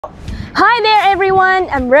Hi there everyone,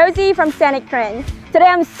 I'm Rosie from Scenic Cranes. Today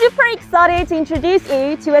I'm super excited to introduce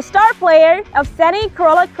you to a star player of scenic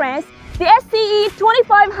crawler cranes, the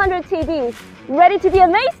SCE2500TB. Ready to be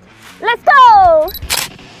amazed? Let's go!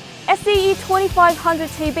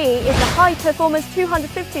 SCE2500TB is a high-performance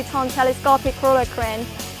 250-ton telescopic crawler crane.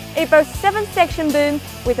 It boasts 7-section boom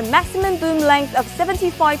with a maximum boom length of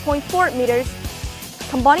 75.4 meters.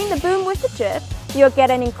 Combining the boom with the jib, you'll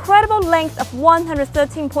get an incredible length of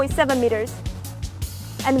 113.7 meters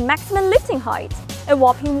and the maximum lifting height, a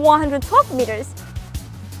whopping 112 meters.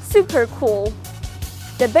 Super cool!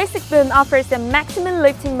 The basic boom offers a maximum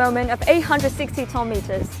lifting moment of 860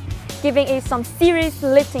 ton-meters, giving it some serious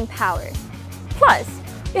lifting power. Plus,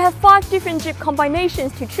 you have 5 different jib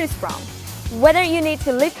combinations to choose from. Whether you need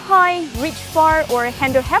to lift high, reach far, or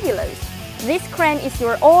handle heavy loads, this crane is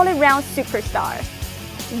your all-around superstar.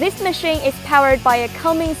 This machine is powered by a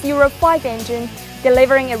Cummins Euro 5 engine,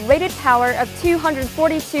 delivering a rated power of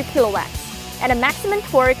 242 kilowatts and a maximum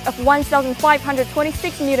torque of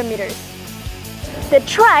 1,526 newton-meters. The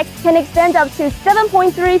tracks can extend up to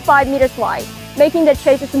 7.35 meters wide, making the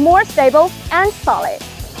chassis more stable and solid.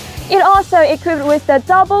 It also equipped with the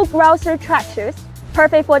double Grouser tractors,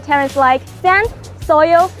 perfect for terrains like sand,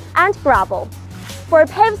 soil, and gravel. For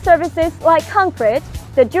paved surfaces like concrete,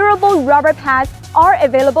 the durable rubber pads are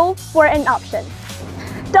available for an option.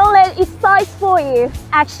 Don't let its size fool you.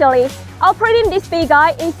 Actually, operating this big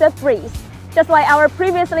guy is a breeze. Just like our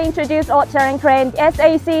previously introduced all-terrain crane, the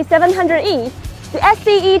SCE2500E, the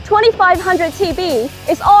SCE2500TB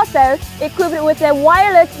is also equipped with a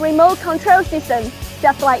wireless remote control system,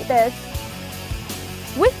 just like this.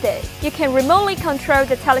 With this, you can remotely control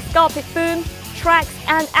the telescopic boom, tracks,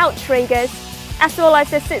 and outriggers, as well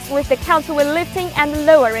as assist with the counterweight lifting and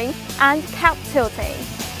lowering and cab tilting.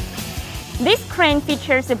 This crane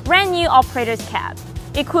features a brand new operator's cab,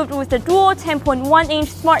 equipped with the dual 10.1-inch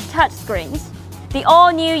smart touchscreens. The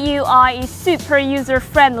all-new UI is super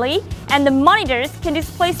user-friendly, and the monitors can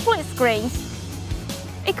display split screens.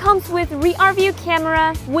 It comes with rear view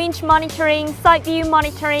camera, winch monitoring, side view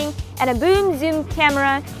monitoring, and a boom zoom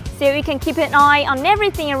camera, so you can keep an eye on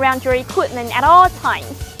everything around your equipment at all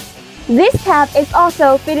times. This cab is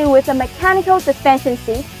also fitted with a mechanical suspension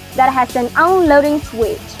seat that has an unloading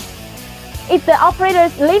switch. If the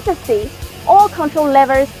operators leave the seat, all control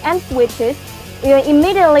levers and switches will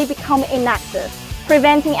immediately become inactive,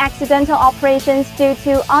 preventing accidental operations due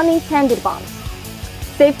to unintended bumps.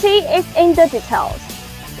 Safety is in the details.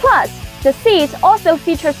 Plus, the seat also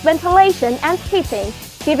features ventilation and heating,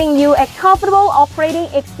 giving you a comfortable operating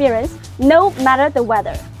experience no matter the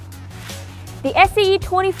weather. The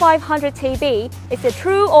SCE2500TB is a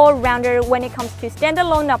true all-rounder when it comes to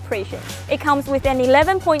standalone operations. It comes with an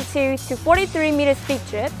 11.2 to 43 meter speed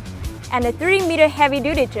jib and a 3 meter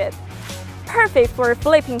heavy-duty jib, perfect for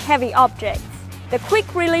flipping heavy objects. The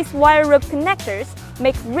quick-release wire rope connectors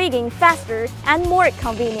make rigging faster and more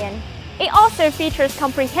convenient. It also features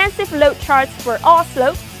comprehensive load charts for all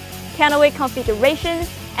slopes, counterweight configurations,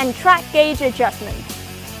 and track gauge adjustments,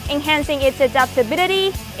 enhancing its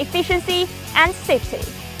adaptability, efficiency, and safety.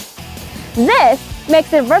 This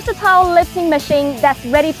makes a versatile lifting machine that's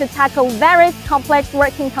ready to tackle various complex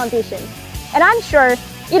working conditions. And I'm sure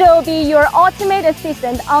it'll be your ultimate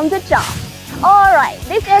assistant on the job. Alright,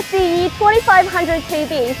 this is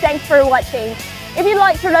SCE2500TB. Thanks for watching. If you'd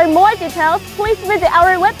like to learn more details, please visit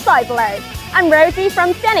our website below. I'm Rosie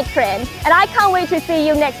from Scenic Cranes, and I can't wait to see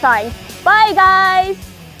you next time. Bye guys!